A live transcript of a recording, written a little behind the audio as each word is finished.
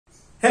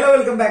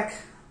Hello, welcome back.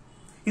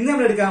 In the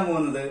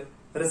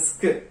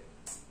risk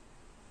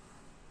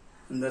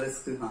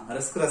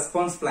risk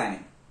response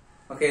planning.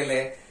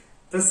 Okay,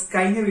 risk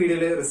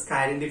video risk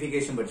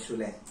identification risk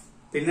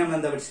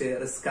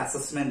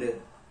assessment.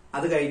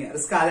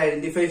 Risk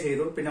identify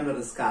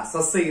risk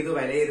assess risk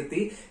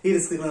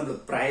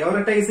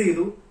prioritize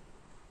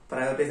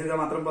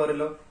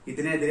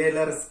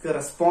risk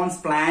response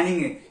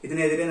planning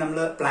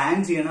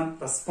plan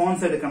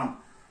response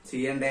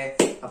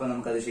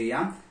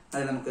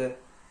അത് നമുക്ക്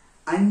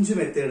 5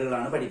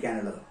 മെത്തേഡുകളാണ്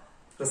പഠിക്കാനുള്ളത്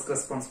risk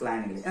response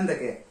പ്ലാനിംഗിൽ.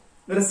 എന്തൊക്കെ?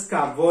 Risk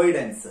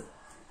avoidance,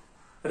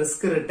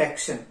 risk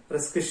reduction,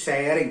 risk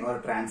sharing or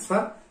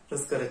transfer,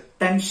 risk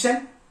retention,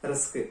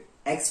 risk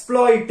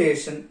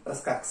exploitation,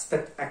 risk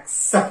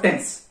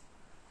acceptance.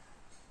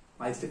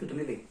 വായിച്ചിട്ട്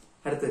കിട്ടുന്നില്ലേ?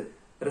 അടുത്ത്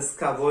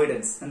risk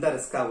avoidance. എന്താ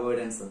risk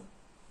avoidance?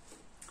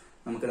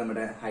 നമുക്ക്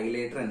നമ്മുടെ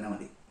highlighter തന്നെ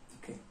മതി.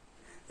 ഓക്കെ,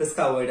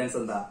 റിസ്ക് അവോയ്ഡൻസ്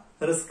എന്താ?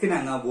 റിസ്കിനെ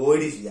അങ്ങ്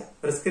അവോയ്ഡ് ചെയ്യുക.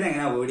 റിസ്കിനെ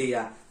എങ്ങനെ അവോയ്ഡ്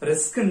ചെയ്യുക?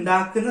 റിസ്ക്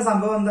ഉണ്ടാക്കുന്ന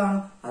സംഭവം എന്താണ്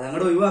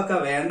അതങ്ങോട്ട് ഒഴിവാക്കുക.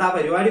 വേണ്ട,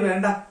 പരിപാടി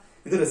വേണ്ട,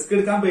 ഇത് റിസ്ക്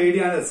എടുക്കാൻ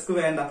പേടിയാണ്, റിസ്ക്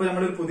വേണ്ട. അപ്പൊ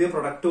നമ്മളൊരു പുതിയ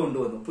പ്രൊഡക്റ്റ്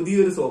കൊണ്ടുവന്നു,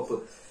 പുതിയൊരു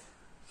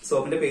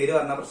സോപ്പിന്റെ പേര്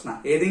പറഞ്ഞ പ്രശ്നം.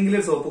 ഏതെങ്കിലും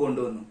ഒരു സോപ്പ്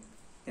കൊണ്ടുവന്നു,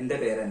 എന്റെ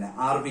പേര് തന്നെ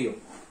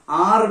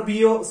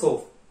RBO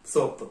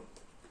സോപ്പ്.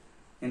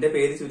 എന്റെ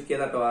പേര്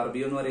ചുരുക്കിയതാട്ടോ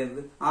RBO എന്ന്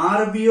പറയുന്നത്.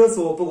 RBO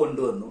സോപ്പ്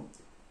കൊണ്ടുവന്നു.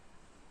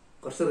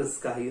 കുറച്ച്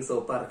റിസ്ക് ആയി ഈ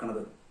സോപ്പ്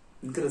ഇറക്കണത്.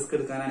 എനിക്ക് റിസ്ക്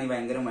എടുക്കാനാണെങ്കിൽ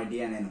ഭയങ്കര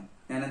മടിയാണേനു.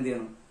 ഞാൻ എന്ത്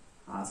ചെയ്യണം?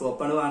 ആ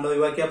സോപ്പാണ് വേണ്ട,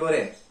 ഒഴിവാക്കിയാ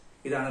പോരെ.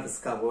 ഇതാണ്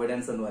റിസ്ക്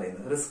അവോയ്ഡൻസ് എന്ന്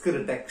പറയുന്നത്. Risk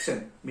reduction,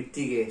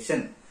 mitigation.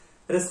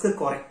 റിസ്ക്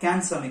കുറയ്ക്കാൻ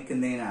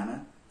ശ്രമിക്കുന്നതിനാണ്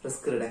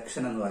റിസ്ക്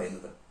റിഡക്ഷൻ എന്ന്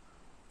പറയുന്നത്.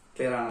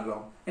 ക്ലിയർ ആണല്ലോ?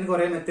 എനിക്ക്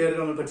കുറെ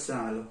മെത്തേഡുകൾ നമ്മൾ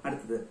പഠിച്ചതാണല്ലോ.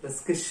 അടുത്തത്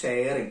റിസ്ക്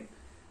ഷെയറിംഗ്.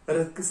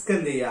 റിസ്ക്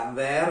എന്ത് ചെയ്യാ?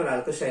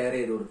 വേറൊരാൾക്ക് ഷെയർ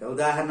ചെയ്ത് കൊടുക്കുക.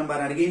 ഉദാഹരണം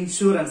പറയുകയാണെങ്കിൽ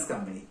ഇൻഷുറൻസ്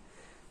കമ്പനി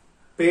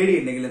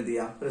പേടിയുണ്ടെങ്കിൽ എന്ത്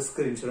ചെയ്യാം? Risk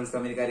insurance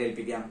കമ്പനിക്കാരെ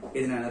ഏൽപ്പിക്കാം.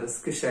 ഇതിനാണ്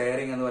റിസ്ക്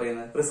ഷെയറിംഗ് എന്ന്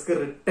പറയുന്നത്. റിസ്ക്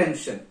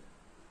റിട്ടൻഷൻ,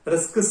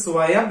 റിസ്ക്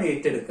സ്വയം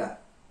ഏറ്റെടുക്കുക.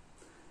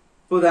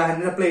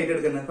 ഉദാഹരണത്തിന് പ്ലേറ്റ്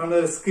എടുക്കുന്നത് നമ്മൾ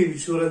റിസ്ക്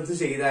ഇൻഷുറൻസ്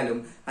ചെയ്താലും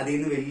അതിൽ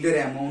നിന്ന് വലിയൊരു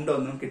എമൗണ്ട്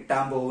ഒന്നും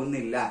കിട്ടാൻ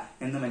പോകുന്നില്ല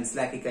എന്ന്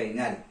മനസ്സിലാക്കി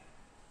കഴിഞ്ഞാൽ,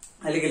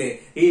 അല്ലെങ്കിൽ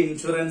ഈ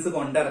ഇൻഷുറൻസ്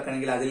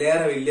കൊണ്ടിറക്കണമെങ്കിൽ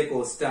അതിലേറെ വലിയ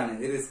കോസ്റ്റ് ആണ്,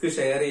 ഈ റിസ്ക്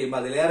ഷെയർ ചെയ്യുമ്പോൾ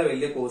അതിലേറെ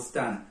വലിയ കോസ്റ്റ്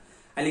ആണ്,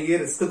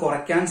 അല്ലെങ്കിൽ റിസ്ക്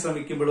കുറയ്ക്കാൻ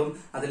ശ്രമിക്കുമ്പോഴും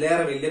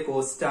അതിലേറെ വലിയ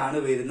കോസ്റ്റ് ആണ്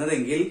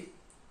വരുന്നതെങ്കിൽ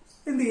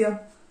എന്ത് ചെയ്യാം?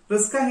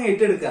 റിസ്ക് അങ്ങ്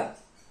ഏറ്റെടുക്കുക.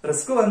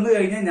 റിസ്ക് വന്നു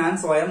കഴിഞ്ഞാൽ ഞാൻ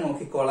സ്വയം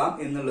നോക്കിക്കോളാം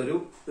എന്നുള്ളൊരു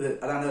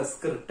അതാണ്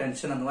റിസ്ക്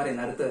റിട്ടൻഷൻ എന്ന്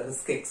പറയുന്നത്. അടുത്ത്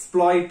റിസ്ക്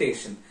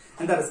എക്സ്പ്ലോയിറ്റേഷൻ.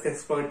 എന്താ റിസ്ക്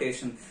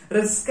എക്സ്പ്ലോയിറ്റേഷൻ?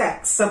 റിസ്ക്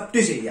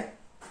അക്സെപ്റ്റ് ചെയ്യുക.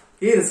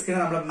 ഈ റിസ്കിനെ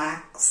നമ്മൾ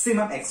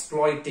മാക്സിമം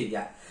എക്സ്പ്ലോയിറ്റ്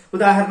ചെയ്യുക.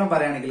 ഉദാഹരണം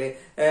പറയുകയാണെങ്കിൽ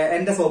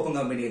എന്റെ സോപ്പും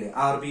കമ്പനിയിൽ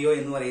RBO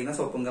എന്ന് പറയുന്ന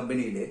സോപ്പും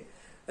കമ്പനിയിൽ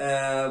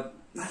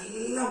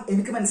നല്ല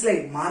എനിക്ക്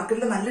മനസ്സിലായി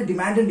മാർക്കറ്റിൽ നല്ല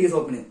ഡിമാൻഡ് ഉണ്ട് ഈ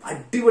സോപ്പിന്.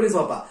 അടിപൊളി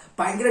സോപ്പാ,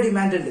 ഭയങ്കര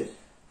ഡിമാൻഡ് ഉണ്ട്.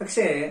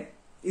 പക്ഷേ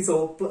ഈ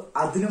സോപ്പ്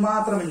അതിനു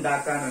മാത്രം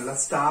ഉണ്ടാക്കാനുള്ള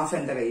സ്റ്റാഫ്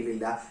എന്റെ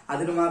കയ്യിലില്ല,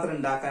 അതിനു മാത്രം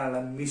ഉണ്ടാക്കാനുള്ള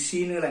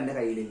മെഷീനുകൾ എന്റെ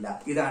കയ്യിലില്ല.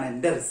 ഇതാണ്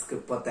എന്റെ റിസ്ക്.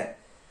 ഇപ്പോഴത്തെ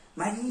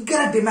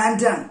ഭയങ്കര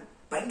ഡിമാൻഡാണ്,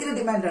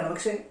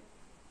 പക്ഷെ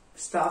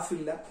സ്റ്റാഫ്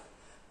ഇല്ല,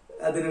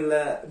 അതിനുള്ള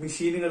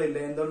മെഷീനുകളില്ല.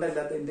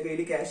 എന്തുകൊണ്ടല്ലാത്ത എന്റെ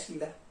കയ്യിൽ ക്യാഷ്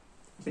ഇല്ല.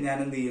 അപ്പൊ ഞാൻ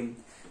എന്ത് ചെയ്യും?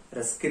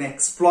 റിസ്കിനെ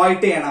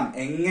എക്സ്പ്ലോയിറ്റ് ചെയ്യണം.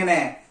 എങ്ങനെ?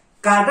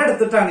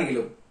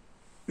 കടമെടുത്തിട്ടാണെങ്കിലും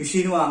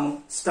മെഷീൻ വാങ്ങും,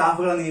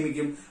 സ്റ്റാഫുകളെ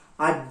നിയമിക്കും.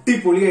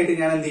 അടിപൊളിയായിട്ട്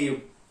ഞാൻ എന്ത് ചെയ്യും?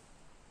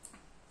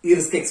 ഈ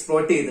റിസ്ക്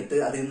എക്സ്പ്ലോയിറ്റ് ചെയ്തിട്ട്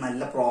അതിന്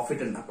നല്ല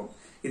പ്രോഫിറ്റ് ഉണ്ടാക്കും.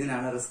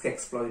 ഇതിനാണ് റിസ്ക്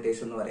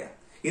എക്സ്പ്ലോയിറ്റേഷൻ എന്ന് പറയാം.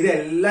 ഇത്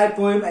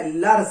എല്ലായ്പ്പോഴും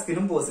എല്ലാ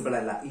റിസ്കിനും പോസിബിൾ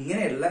അല്ല.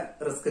 ഇങ്ങനെയുള്ള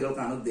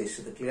റിസ്കുകൾക്കാണ്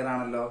ഉദ്ദേശിച്ചത്. ക്ലിയർ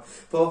ആണല്ലോ?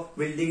 ഇപ്പോ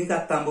ബിൽഡിംഗ്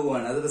കത്താൻ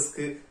പോവുകയാണ്, അത്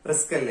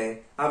റിസ്ക് അല്ലേ?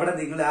 അവിടെ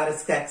നിങ്ങൾ ആ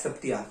റിസ്ക്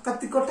അക്സെപ്റ്റ് ചെയ്യാം.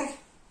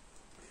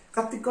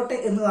 കത്തിക്കോട്ടെ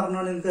എന്ന്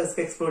പറഞ്ഞുകൊണ്ട് നിങ്ങൾക്ക്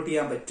റിസ്ക് എക്സ്പ്ലോയിറ്റ്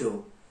ചെയ്യാൻ പറ്റുമോ?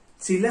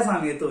 ചില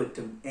സമയത്ത്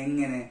പറ്റും.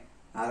 എങ്ങനെ?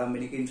 ആ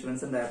കമ്പനിക്ക്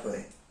ഇൻഷുറൻസ് ഉണ്ടായാൽ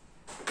പോരെ.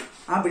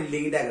 ആ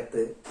ബിൽഡിങ്ങിന്റെ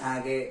അകത്ത്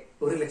ആകെ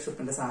 1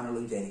 ലക്ഷത്തിന്റെ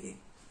സാധനങ്ങളും വിചാരിക്കും.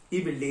 ഈ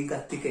ബിൽഡിംഗ്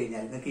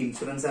കത്തിക്കഴിഞ്ഞാൽ നിങ്ങൾക്ക്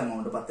ഇൻഷുറൻസ്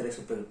എമൗണ്ട് 10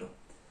 ലക്ഷം രൂപ കിട്ടും.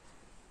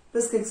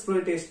 റിസ്ക്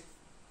എക്സ്പ്ലോയിറ്റേഷൻ,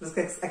 റിസ്ക്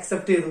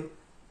അക്സെപ്റ്റ് ചെയ്തു,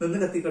 നിന്ന്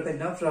കത്തിക്കോട്ടെ,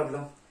 നോ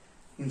പ്രോബ്ലം,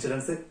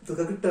 ഇൻഷുറൻസ് തുക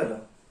കിട്ടുമല്ലോ.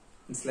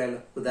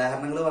 മനസ്സിലായല്ലോ?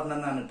 ഉദാഹരണങ്ങൾ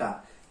പറഞ്ഞതാണ് കേട്ടാ.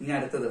 ഇനി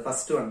അടുത്തത്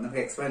ഫസ്റ്റ് വൺ,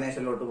 നമുക്ക്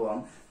എക്സ്പ്ലനേഷനിലോട്ട്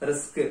പോവാം.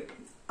 Risk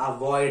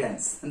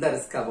avoidance. എന്താ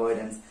risk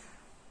avoidance?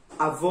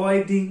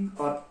 Avoiding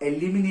or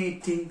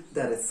eliminating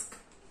the risk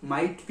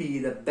might be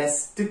the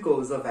best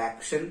course of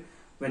action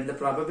when the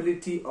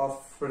probability of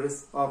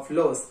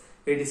loss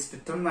it is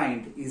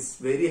determined is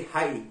very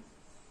high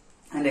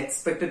and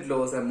expected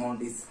loss amount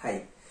is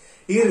high.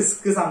 ഈ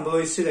risk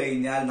സംഭവിച്ചു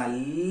കഴിഞ്ഞാൽ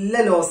നല്ല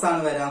loss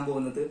ആണ് വരാൻ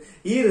പോകുന്നത്.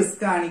 ഈ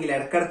risk ആണെങ്കിൽ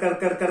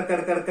ഇടക്കിടക്ക്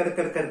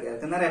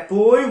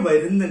എപ്പോഴും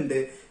വരുന്നുണ്ട്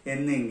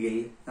എന്നെങ്കിൽ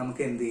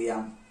നമുക്ക് എന്ത്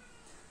ചെയ്യാം?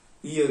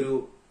 ഈ ഒരു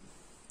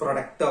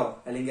പ്രൊഡക്റ്റോ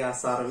അല്ലെങ്കിൽ ആ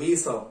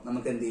സർവീസോ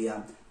നമുക്ക് എന്ത്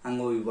ചെയ്യാം?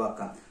 അങ്ങ്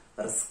ഒഴിവാക്കാം.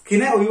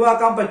 റിസ്കിനെ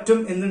ഒഴിവാക്കാൻ പറ്റും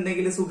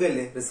എന്നുണ്ടെങ്കിൽ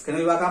സുഖല്ലേ? റിസ്കിനെ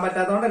ഒഴിവാക്കാൻ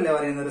പറ്റാത്തതുകൊണ്ടല്ലേ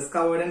പറയുന്നത്. റിസ്ക്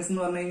അവോയ്ഡൻസ്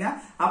എന്ന് പറഞ്ഞു കഴിഞ്ഞാൽ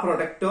ആ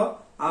പ്രൊഡക്റ്റോ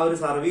ആ ഒരു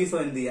സർവീസോ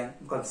എന്ത് ചെയ്യാം?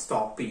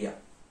 സ്റ്റോപ്പ് ചെയ്യാം.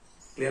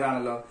 ക്ലിയർ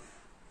ആണല്ലോ?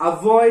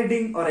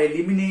 Avoiding or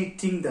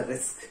eliminating the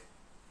risk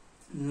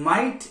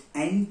might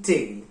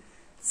entail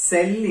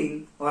selling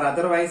or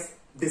otherwise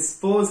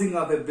disposing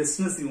of A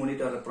business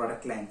unit or A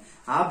product line.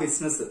 ആ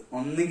ബിസിനസ്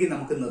ഒന്നെങ്കിൽ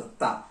നമുക്ക്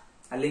നിർത്താം,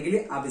 അല്ലെങ്കിൽ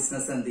ആ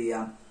ബിസിനസ് എന്ത്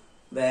ചെയ്യാം?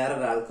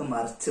 വേറൊരാൾക്ക്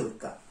മറിച്ച്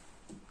വെക്കാം.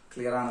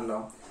 ക്ലിയർ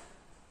ആണല്ലോ?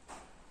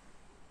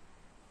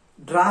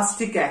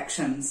 Drastic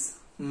actions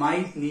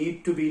might need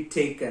to be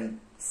taken,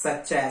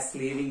 such as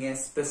leaving a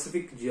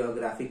specific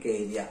geographic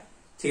area.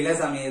 ചില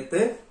സമയത്ത്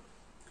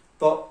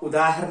ഇപ്പൊ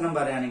ഉദാഹരണം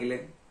പറയുകയാണെങ്കിൽ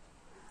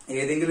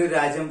ഏതെങ്കിലും ഒരു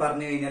രാജ്യം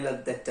പറഞ്ഞു കഴിഞ്ഞാൽ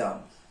അത്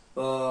തെറ്റാവും.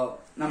 ഇപ്പോ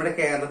നമ്മുടെ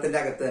കേരളത്തിന്റെ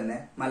അകത്ത് തന്നെ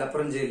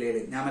മലപ്പുറം ജില്ലയിൽ,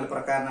 ഞാൻ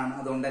മലപ്പുറക്കാരനാണ്,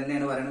 അതുകൊണ്ട്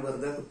തന്നെയാണ് പറയുന്നത്,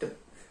 വെറുതെ കുറ്റം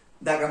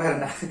ഇതാക്കാൻ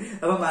വരണ്ട.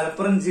 അപ്പൊ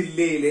മലപ്പുറം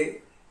ജില്ലയില്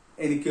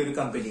എനിക്കൊരു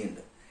കമ്പനി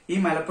ഉണ്ട്. ഈ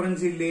മലപ്പുറം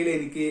ജില്ലയിൽ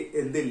എനിക്ക്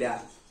എന്തില്ല,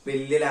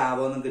 വലിയ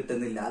ലാഭമൊന്നും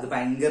കിട്ടുന്നില്ല, അത്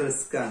ഭയങ്കര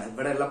റിസ്ക് ആണ്,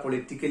 ഇവിടെയുള്ള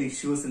പൊളിറ്റിക്കൽ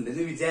ഇഷ്യൂസ് ഉണ്ട്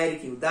എന്ന്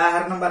വിചാരിക്കും.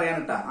 ഉദാഹരണം പറയാൻ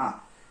കേട്ടാ,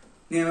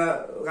 നീ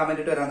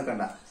കമന്റ് ഇട്ട് വരാൻ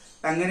നിൽക്കണ്ട.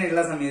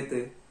 അങ്ങനെയുള്ള സമയത്ത്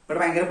ഇവിടെ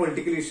ഭയങ്കര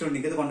പൊളിറ്റിക്കൽ ഇഷ്യൂ ഉണ്ട്,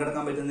 എനിക്കത്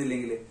കൊണ്ടെടുക്കാൻ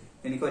പറ്റുന്നില്ലെങ്കിൽ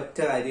എനിക്ക് ഒറ്റ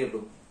കാര്യമുള്ളൂ,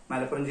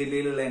 മലപ്പുറം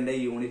ജില്ലയിലുള്ള എന്റെ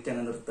യൂണിറ്റ്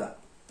അങ്ങ് നിർത്തുക,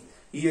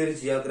 ഈ ഒരു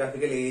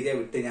ജിയോഗ്രാഫിക്കൽ ഏരിയ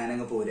വിട്ട്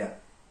ഞാനങ്ങ് പോരാ,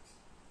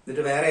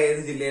 എന്നിട്ട് വേറെ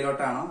ഏത്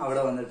ജില്ലയിലോട്ടാണോ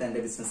അവിടെ വന്നിട്ട്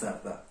എന്റെ ബിസിനസ്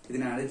നടത്തുക.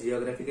 ഇതിനാണ്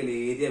ജിയോഗ്രാഫിക്കൽ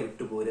ഏരിയ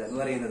വിട്ടു പോരുക എന്ന്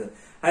പറയുന്നത്.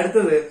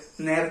 അടുത്തത്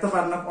നേരത്തെ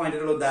പറഞ്ഞ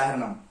പോയിന്റുകളുടെ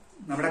ഉദാഹരണം,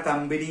 നമ്മുടെ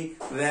കമ്പനി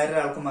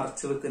വേറൊരാൾക്ക്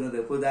മറച്ചു വെക്കുന്നത്.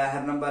 ഇപ്പൊ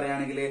ഉദാഹരണം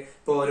പറയുകയാണെങ്കിൽ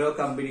ഇപ്പൊ ഓരോ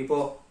കമ്പനി, ഇപ്പോ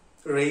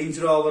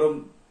റേഞ്ച് റോവറും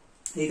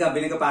ഈ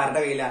കമ്പനിയൊക്കെ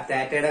ആരുടെ കയ്യിലാണ്,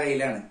 ടാറ്റയുടെ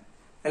കയ്യിലാണ്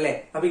അല്ലെ.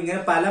 അപ്പൊ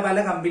ഇങ്ങനെ പല പല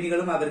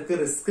കമ്പനികളും അവർക്ക്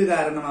റിസ്ക്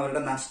കാരണം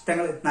അവരുടെ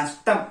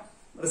നഷ്ടം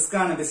റിസ്ക്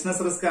ആണ്,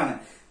 ബിസിനസ് റിസ്ക് ആണ്.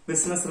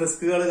 ബിസിനസ്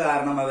റിസ്കുകൾ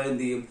കാരണം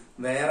അവരെന്ത് ചെയ്യും,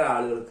 വേറെ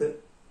ആളുകൾക്ക്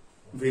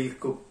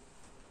വിൽക്കും.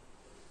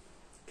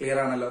 ക്ലിയർ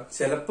ആണല്ലോ.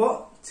 ചിലപ്പോ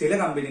ചില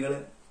കമ്പനികൾ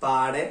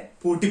പാടെ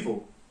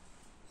പൂട്ടിപ്പോവും.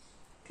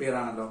 ക്ലിയർ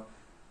ആണല്ലോ.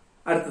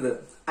 അടുത്തത്,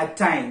 at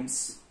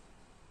times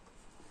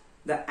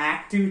the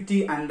activity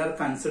under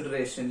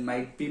consideration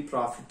might be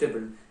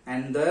profitable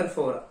and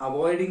therefore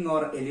avoiding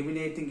or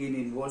eliminating it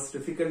involves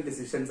difficult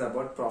decisions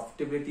about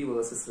profitability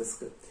versus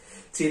risk.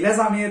 ചില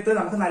സമയത്ത്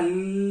നമുക്ക്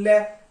നല്ല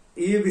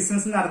ഈ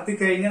ബിസിനസ് നടത്തി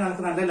കഴിഞ്ഞാൽ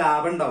നമുക്ക് നല്ല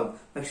ലാഭം ഉണ്ടാവും,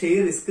 പക്ഷെ ഈ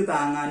റിസ്ക്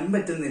താങ്ങാനും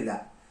പറ്റുന്നില്ല.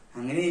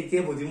 അങ്ങനെ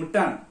ഇരിക്കുക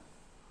ബുദ്ധിമുട്ടാണ്.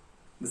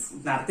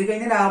 നടത്തി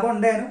കഴിഞ്ഞാൽ ലാഭം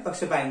ഉണ്ടായിരുന്നു,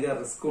 പക്ഷെ ഭയങ്കര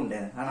റിസ്ക്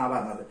ഉണ്ടായിരുന്നു, ആണ്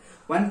പറഞ്ഞത്.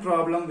 One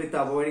problem with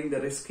avoiding the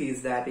risk is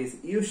that is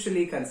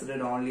usually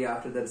considered only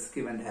after the risk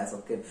event has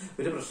occurred.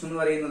 ഒരു പ്രശ്നം എന്ന്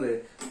പറയുന്നത്,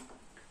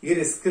 ഈ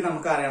റിസ്ക്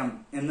നമുക്ക് അറിയണം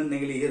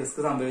എന്നുണ്ടെങ്കിൽ ഈ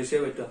റിസ്ക് സംഭവിച്ചേ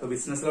പറ്റൂ. അപ്പൊ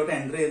ബിസിനസ്സിലോട്ട്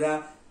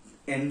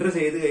എൻറ്റർ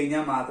ചെയ്ത്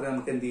കഴിഞ്ഞാൽ മാത്രമേ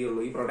നമുക്ക് എന്ത്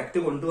ചെയ്യുള്ളൂ, ഈ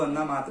പ്രൊഡക്റ്റ്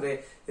കൊണ്ടുവന്നാൽ മാത്രമേ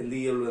എന്ത്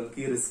ചെയ്യുള്ളൂ,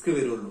 നമുക്ക് ഈ റിസ്ക്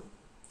വരുള്ളൂ.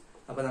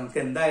 അപ്പൊ നമുക്ക്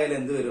എന്തായാലും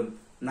എന്ത് വരും,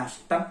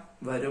 നഷ്ടം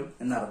വരും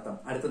എന്നർത്ഥം.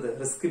 അടുത്തത്,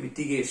 റിസ്ക്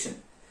മിറ്റിഗേഷൻ.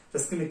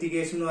 റിസ്ക്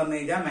മിറ്റിഗേഷൻ എന്ന് പറഞ്ഞു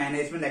കഴിഞ്ഞാൽ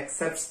management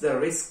accepts the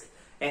risk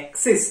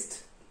exist,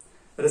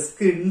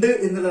 risk ഉണ്ട്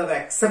എന്നുള്ളത് അവർ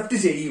അക്സെപ്റ്റ്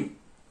ചെയ്യും,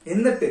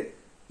 എന്നിട്ട്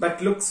but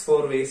looks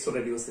four ways to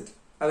reduce it.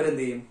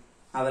 അവരെന്ത് ചെയ്യും,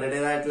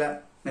 അവരുടേതായിട്ടുള്ള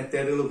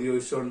മെത്തേഡുകൾ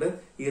ഉപയോഗിച്ചുകൊണ്ട്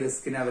ഈ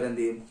റിസ്കിനെ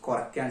അവരെന്ത് ചെയ്യും,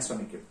 കുറയ്ക്കാൻ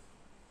ശ്രമിക്കും.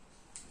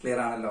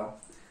 ക്ലിയർ ആണല്ലോ.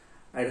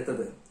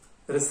 അടുത്തത്,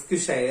 റിസ്ക്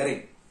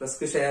ഷെയറിംഗ്.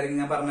 റിസ്ക് ഷെയറിംഗ്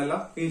ഞാൻ പറഞ്ഞല്ലോ,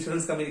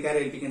 ഇൻഷുറൻസ് കമ്പനിക്കാരെ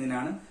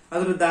ഏൽപ്പിക്കുന്നതിനാണ്.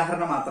 അതൊരു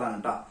ഉദാഹരണം മാത്രമാണ്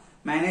കേട്ടോ.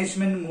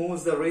 Management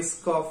moves the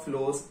risk of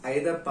loss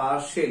either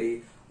partially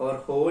or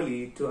holy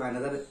to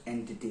another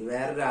entity.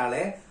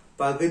 വേറൊരാളെ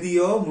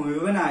പകുതിയോ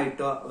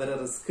മുഴുവനായിട്ടോ അവരെ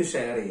റിസ്ക്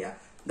ഷെയർ ചെയ്യുക.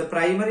 The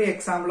primary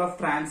example of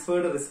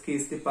transferred risk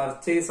is the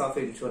purchase of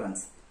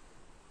insurance.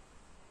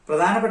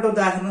 പ്രധാനപ്പെട്ട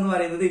ഉദാഹരണം എന്ന്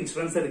പറയുന്നത്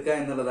ഇൻഷുറൻസ് എടുക്കുക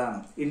എന്നുള്ളതാണ്.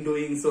 ഇൻ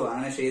ഡൂയിങ് സോ,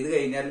 അങ്ങനെ ചെയ്തു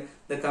കഴിഞ്ഞാൽ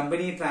the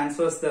company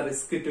transfers the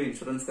risk to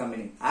insurance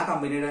company. ആ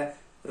കമ്പനിയുടെ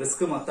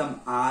റിസ്ക് മൊത്തം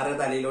ആരെ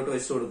തലയിലോട്ട്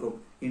വെച്ചു കൊടുക്കും,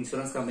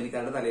 ഇൻഷുറൻസ്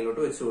കമ്പനിക്കാരുടെ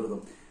തലയിലോട്ട് വെച്ചു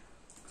കൊടുക്കും.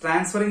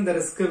 Transferring the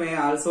risk may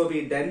also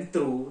be done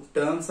through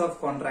terms of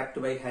contract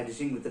by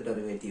hedging with the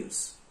derivatives.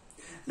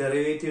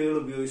 ഡെറിവേറ്റീവുകൾ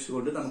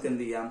ഉപയോഗിച്ചുകൊണ്ട് നമുക്ക്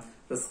എന്ത് ചെയ്യാം,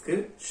 റിസ്ക്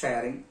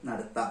ഷെയറിംഗ്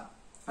നടത്താം.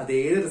 അത്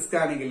ഏത് റിസ്ക്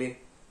ആണെങ്കിൽ,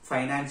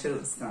 ഫൈനാൻഷ്യൽ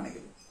റിസ്ക്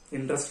ആണെങ്കിൽ,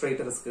 ഇൻട്രസ്റ്റ്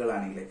റേറ്റ്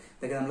റിസ്കുകളാണെങ്കിൽ,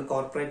 ഇതൊക്കെ നമ്മൾ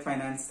കോർപ്പറേറ്റ്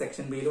ഫൈനാൻസ്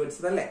സെക്ഷൻ ബിയിൽ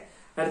പഠിച്ചതല്ലേ.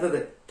 അടുത്തത്,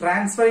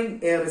 transferring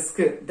A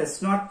risk does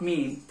not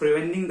mean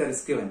preventing the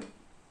risk event.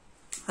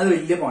 അത്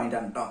വലിയ പോയിന്റ്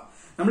ആണ് കേട്ടോ.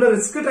 നമ്മൾ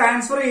റിസ്ക്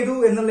ട്രാൻസ്ഫർ ചെയ്തു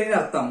എന്നുള്ളതിന്റെ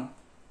അർത്ഥം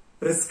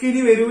റിസ്ക്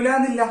ഇനി വരൂല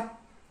എന്നില്ല.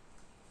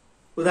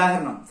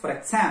 ഉദാഹരണം, for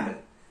example,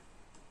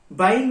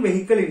 buying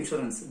vehicle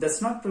insurance does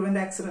not prevent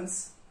accidents.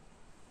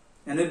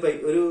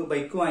 ഞാനൊരു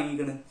ബൈക്ക്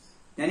വാങ്ങിക്കണ്,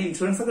 ഞാൻ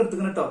ഇൻഷുറൻസ് ഒക്കെ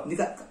എടുത്തുക്കണം കേട്ടോ,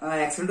 എനിക്ക്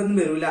ആക്സിഡന്റ് ഒന്നും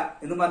വരൂല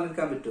എന്ന്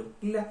പറഞ്ഞിരിക്കാൻ പറ്റുമോ?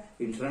 ഇല്ല.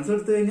 ഇൻഷുറൻസ്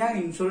എടുത്തു കഴിഞ്ഞാൽ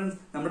ഇൻഷുറൻസ്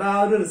നമ്മുടെ ആ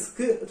ഒരു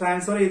റിസ്ക്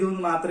ട്രാൻസ്ഫർ ചെയ്തു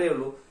എന്ന് മാത്രമേ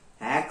ഉള്ളൂ.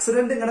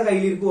 ആക്സിഡന്റ് നിങ്ങളുടെ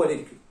കയ്യിലിരിപ്പ് പോലെ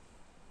ഇരിക്കും.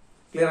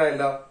 ക്ലിയർ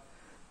ആയല്ലോ.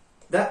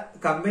 The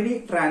company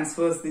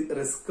transfers the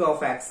risk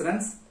of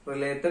accidents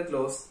related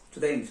loss to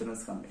the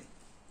insurance company.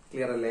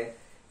 Clear അല്ലേ.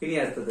 ഇനി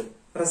അടുത്തത്,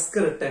 റിസ്ക്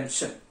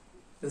റിട്ടൻഷൻ.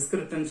 റിസ്ക്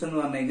റിട്ടൻഷൻ എന്ന്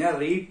പറഞ്ഞു കഴിഞ്ഞാൽ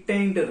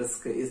retained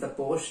risk is A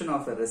portion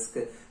of A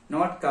risk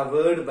not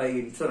covered by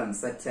insurance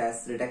such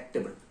as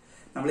deductible.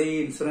 നമ്മൾ ഈ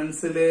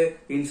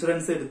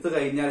insurance എടുത്തു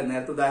കഴിഞ്ഞാൽ,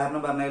 നേരത്തെ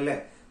ഉദാഹരണം പറഞ്ഞല്ലേ,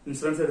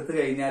 ഇൻഷുറൻസ് എടുത്തു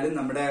കഴിഞ്ഞാൽ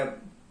നമ്മുടെ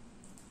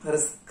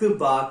റിസ്ക്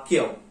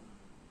ബാക്കിയാവും.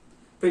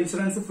 ഇപ്പൊ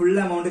ഇൻഷുറൻസ് ഫുൾ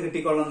എമൗണ്ട്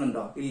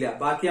കിട്ടിക്കൊള്ളുന്നുണ്ടോ? ഇല്ല.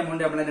 ബാക്കി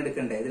എമൗണ്ട് നമ്മൾ തന്നെ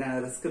എടുക്കണ്ടേ? ഇതിനാണ്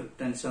റിസ്ക്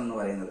റിട്ടൻഷൻ എന്ന്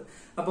പറയുന്നത്.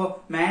 അപ്പോ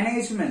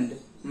management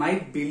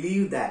might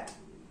believe that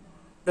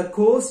the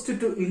cost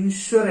to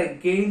insure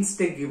against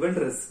a given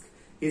risk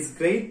is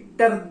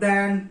greater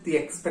than the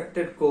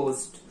expected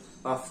cost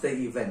of the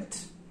event.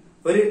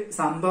 ഒരു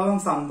സംഭവം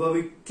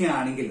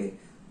സംഭവിക്കുകയാണെങ്കിൽ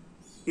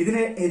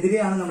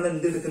ഇതിനെതിരെയാണ് നമ്മൾ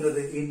എന്തെടുക്കുന്നത്,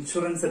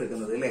 ഇൻഷുറൻസ്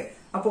എടുക്കുന്നത് അല്ലെ.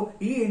 അപ്പോ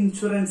ഈ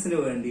ഇൻഷുറൻസിന്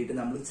വേണ്ടിയിട്ട്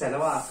നമ്മൾ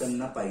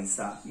ചെലവാക്കുന്ന പൈസ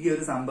ഈ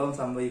ഒരു സംഭവം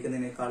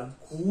സംഭവിക്കുന്നതിനേക്കാളും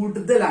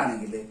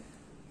കൂടുതലാണെങ്കിൽ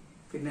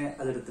പിന്നെ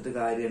അതെടുത്തിട്ട്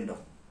കാര്യമുണ്ടോ?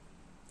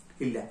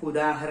 ഇല്ല.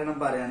 ഉദാഹരണം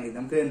പറയുകയാണെങ്കിൽ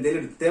നമുക്ക്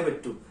എന്തെങ്കിലും എടുത്തേ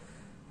പറ്റൂ.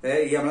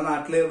 ഈ നമ്മുടെ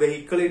നാട്ടില്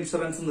വെഹിക്കിൾ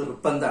ഇൻഷുറൻസ്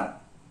നിർബന്ധമാണ്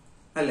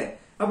അല്ലെ.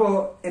 അപ്പോ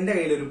എന്റെ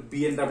കയ്യിൽ ഒരു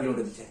BMW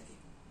ഉണ്ട് വിചാരിക്കും.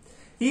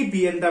 ഈ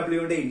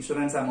BMW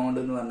ഇൻഷുറൻസ് എമൗണ്ട്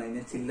എന്ന് പറഞ്ഞു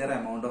കഴിഞ്ഞാൽ ചില്ലറ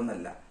എമൗണ്ട്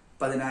ഒന്നല്ല.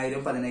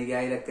 10,000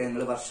 15,000 ഒക്കെ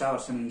നിങ്ങൾ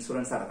വർഷാവർഷം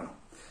ഇൻഷുറൻസ് അടക്കണം.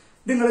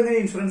 നിങ്ങളിങ്ങനെ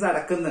ഇൻഷുറൻസ്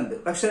അടക്കുന്നുണ്ട്.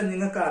 പക്ഷെ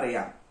നിങ്ങൾക്ക്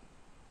അറിയാം,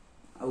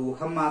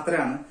 ഊഹം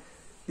മാത്രമാണ്,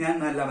 ഞാൻ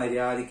നല്ല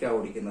മര്യാദയ്ക്കാണ്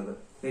ഓടിക്കുന്നത്,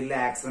 വലിയ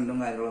ആക്സിഡന്റും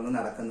കാര്യങ്ങളൊന്നും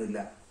നടക്കുന്നില്ല.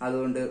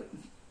 അതുകൊണ്ട്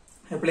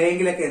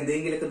എപ്പോഴെങ്കിലൊക്കെ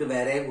എന്തെങ്കിലുമൊക്കെ ഒരു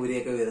വരെ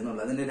കൂലിയൊക്കെ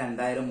വരുന്നുള്ളൂ. അതിന്റെ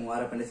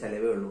 2,000-3,000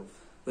 ചെലവേ ഉള്ളൂ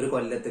ഒരു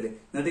കൊല്ലത്തില്.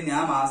 എന്നിട്ട്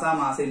ഞാൻ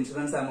മാസം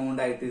ഇൻഷുറൻസ്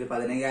എമൗണ്ട് ആയിട്ട്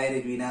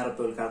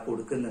 15,000-20,000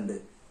 കൊടുക്കുന്നുണ്ട്.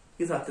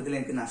 ഈ സത്യത്തിൽ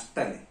എനിക്ക്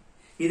നഷ്ടല്ലേ?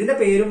 ഇതിന്റെ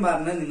പേരും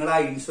പറഞ്ഞ് നിങ്ങൾ ആ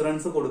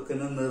ഇൻഷുറൻസ്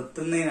കൊടുക്കുന്നത്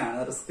നിർത്തുന്നതിനാണ്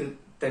റിസ്ക്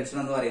ടെൻഷൻ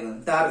എന്ന് പറയുന്നത്.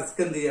 എന്നിട്ട് ആ റിസ്ക്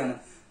എന്ത് ചെയ്യാണ്?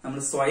 നമ്മൾ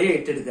സ്വയം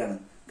ഏറ്റെടുക്കുകയാണ്.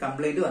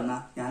 കംപ്ലൈന്റ്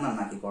വന്നാൽ ഞാൻ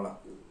നന്നാക്കിക്കോളാം.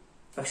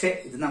 പക്ഷെ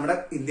ഇത് നമ്മുടെ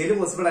ഇന്ത്യയിൽ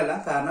പോസിബിൾ അല്ല.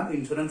 കാരണം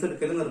ഇൻഷുറൻസ്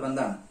എടുക്കൽ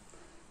നിർബന്ധമാണ്.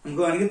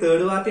 നമുക്ക് വേണമെങ്കിൽ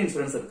തേർഡ് പാർട്ടി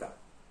ഇൻഷുറൻസ് എടുക്കാം.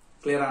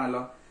 ക്ലിയർ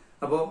ആണല്ലോ?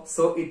 അപ്പോ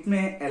so it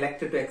may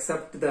elect to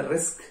accept the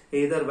risk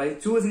either by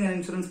choosing an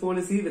insurance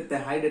policy with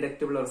a high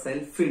deductible or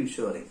self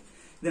ഇൻഷുറിംഗ്.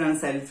 ഇതിനാണ്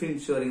സെൽഫ്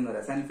ഇൻഷുറിംഗ് എന്ന്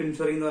പറയുന്നത്. സെൽഫ്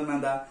ഇൻഷുറിംഗ് എന്ന് പറഞ്ഞാൽ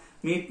എന്താ?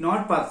 മീറ്റ്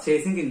നോട്ട്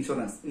പർച്ചേസിംഗ്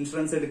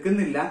ഇൻഷുറൻസ്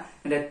എടുക്കുന്നില്ല,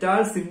 and at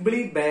all simply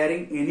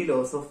bearing any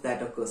loss of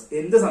that occurs.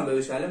 എന്ത്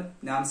സംഭവിച്ചാലും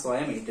ഞാൻ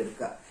സ്വയം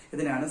ഏറ്റെടുക്കുക.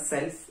 ഇതിനാണ്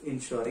സെൽഫ്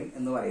ഇൻഷുറിംഗ്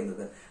എന്ന്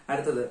പറയുന്നത്.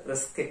 അടുത്തത്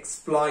റിസ്ക്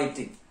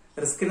എക്സ്പ്ലോയിറ്റിംഗ്.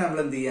 റിസ്ക് നമ്മൾ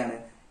എന്ത് ചെയ്യാണ്?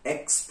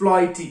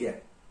 എക്സ്പ്ലോയിറ്റ് ചെയ്യുക.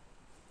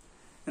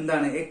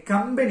 എന്താണ്? A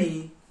company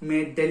may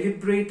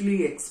deliberately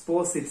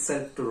expose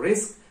itself to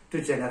risk to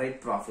generate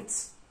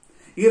profits.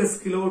 ഈ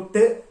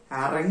റിസ്കിലോട്ട്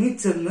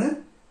ഇറങ്ങിച്ചെന്ന്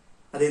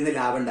അതിൽ നിന്ന്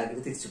ലാഭം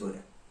ഉണ്ടാക്കിയിട്ട് തിരിച്ചു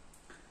പോരുക.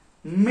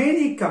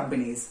 Many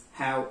companies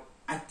have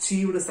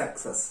achieved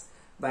success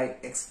by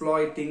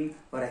exploiting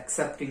or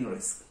accepting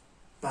risk.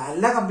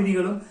 പല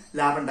കമ്പനികളും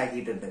ലാഭം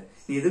ഉണ്ടാക്കിയിട്ടുണ്ട്.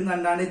 ഇതും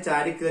കണ്ടാണ്ട്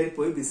ചാടി കയറി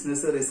പോയി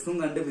ബിസിനസ് റിസ്കും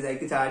കണ്ട്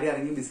ഇതാക്കി ചാടി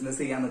ഇറങ്ങി ബിസിനസ്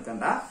ചെയ്യാൻ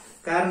നിൽക്കണ്ട.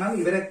 കാരണം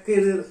ഇവരൊക്കെ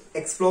ഇത്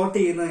എക്സ്പ്ലോർട്ട്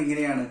ചെയ്യുന്നത്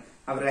എങ്ങനെയാണ്?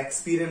 അവരുടെ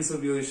എക്സ്പീരിയൻസ്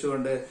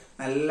ഉപയോഗിച്ചുകൊണ്ട്,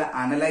 നല്ല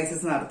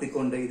അനലൈസിസ്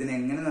നടത്തിക്കൊണ്ട്,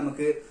 ഇതിനെങ്ങനെ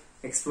നമുക്ക്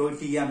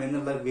എക്സ്പ്ലോർട്ട് ചെയ്യാം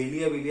എന്നുള്ള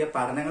വലിയ വലിയ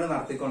പഠനങ്ങൾ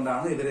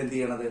നടത്തിക്കൊണ്ടാണ് ഇവരെന്ത്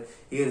ചെയ്യണത്?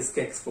 ഈ റിസ്ക്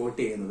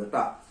എക്സ്പ്ലോർട്ട് ചെയ്യുന്നത്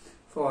കേട്ടോ.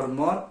 For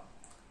more,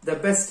 the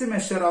best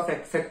measure of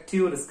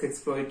effective risk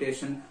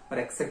exploitation or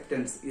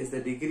acceptance is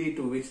the degree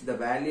to which the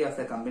value of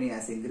the company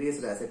has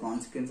increased as a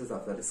consequence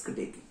of the risk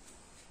taking.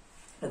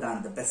 അതാണ്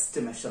the best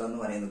measure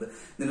എന്ന് പറയുന്നത്.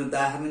 ഇതിന്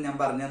ഉദാഹരണം ഞാൻ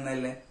പറഞ്ഞു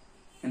തന്നല്ലേ,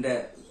 എന്റെ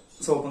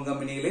സോപ്പും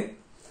കമ്പനിയില്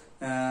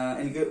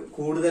എനിക്ക്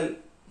കൂടുതൽ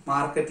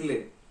മാർക്കറ്റില്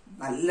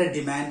നല്ല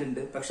ഡിമാൻഡ് ഉണ്ട്.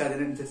 പക്ഷെ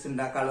അതിനനുസരിച്ച്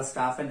ഉണ്ടാക്കാനുള്ള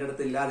സ്റ്റാഫ് എന്റെ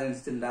അടുത്തില്ല,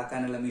 അതിനനുസരിച്ച്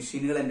ഉണ്ടാക്കാനുള്ള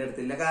മെഷീനുകൾ എന്റെ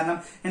അടുത്തില്ല. കാരണം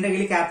എന്റെ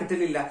കയ്യിൽ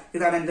ക്യാപിറ്റൽ ഇല്ല.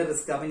 ഇതാണ് എന്റെ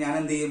റിസ്ക്. അപ്പൊ ഞാൻ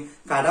എന്ത് ചെയ്യും?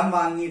 കടം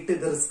വാങ്ങിയിട്ട്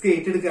ഇത് റിസ്ക്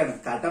ഏറ്റെടുക്കുകയാണ്.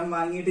 കടം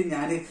വാങ്ങിയിട്ട്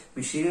ഞാൻ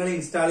മെഷീനുകൾ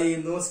ഇൻസ്റ്റാൾ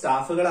ചെയ്യുന്നു,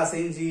 സ്റ്റാഫുകൾ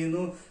അസൈൻ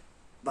ചെയ്യുന്നു,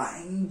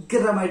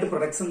 ഭയങ്കരമായിട്ട്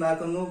പ്രൊഡക്ട്സ്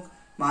ഉണ്ടാക്കുന്നു,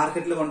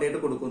 മാർക്കറ്റിൽ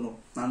കൊണ്ടുപോയിട്ട് കൊടുക്കുന്നു,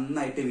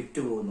 നന്നായിട്ട്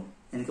വിറ്റ് പോകുന്നു,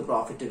 എനിക്ക്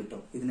പ്രോഫിറ്റ്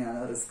കിട്ടും. ഇതിനാണ്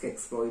റിസ്ക്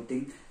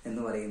എക്സ്പ്ലോയിറ്റിംഗ്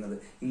എന്ന് പറയുന്നത്.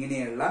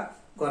 ഇങ്ങനെയുള്ള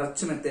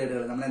കുറച്ച്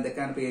മെത്തേഡുകൾ, നമ്മൾ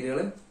എന്തൊക്കെയാണ് പേരുകൾ?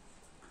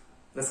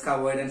 Risk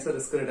avoidance,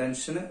 risk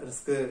റിഡൻഷൻ,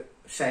 risk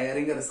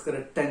sharing, risk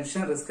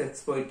retention, risk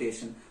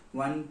exploitation.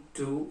 1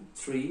 2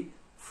 3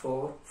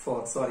 4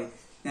 4. Sorry,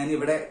 ഞാൻ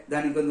ഇവിടെ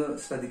ഇതാണ് എനിക്കൊന്ന്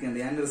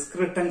ശ്രദ്ധിക്കേണ്ടത്. ഞാൻ റിസ്ക്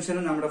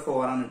റിട്ടൻഷനും നമ്മുടെ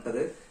 4 ആണ്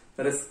ഇട്ടത്,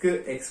 റിസ്ക്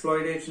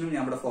എക്സ്പ്ലോയിറ്റേഷനും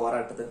നമ്മുടെ 4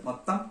 ആണ് ഇട്ടത്.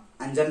 മൊത്തം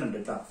 5 ഉണ്ട്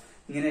കേട്ടോ.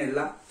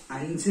 ഇങ്ങനെയുള്ള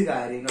 5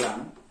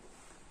 കാര്യങ്ങളാണ്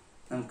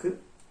നമുക്ക്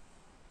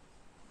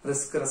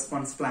റിസ്ക്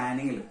റെസ്പോൺസ്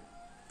പ്ലാനിങ്ങിൽ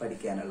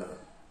പഠിക്കാനുള്ളത്.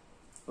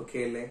 ഓക്കെ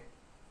അല്ലേ?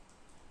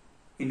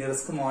 ഇനി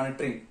റിസ്ക്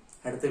മോണിറ്ററിംഗ്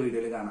അടുത്ത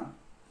വീഡിയോയിൽ കാണാം.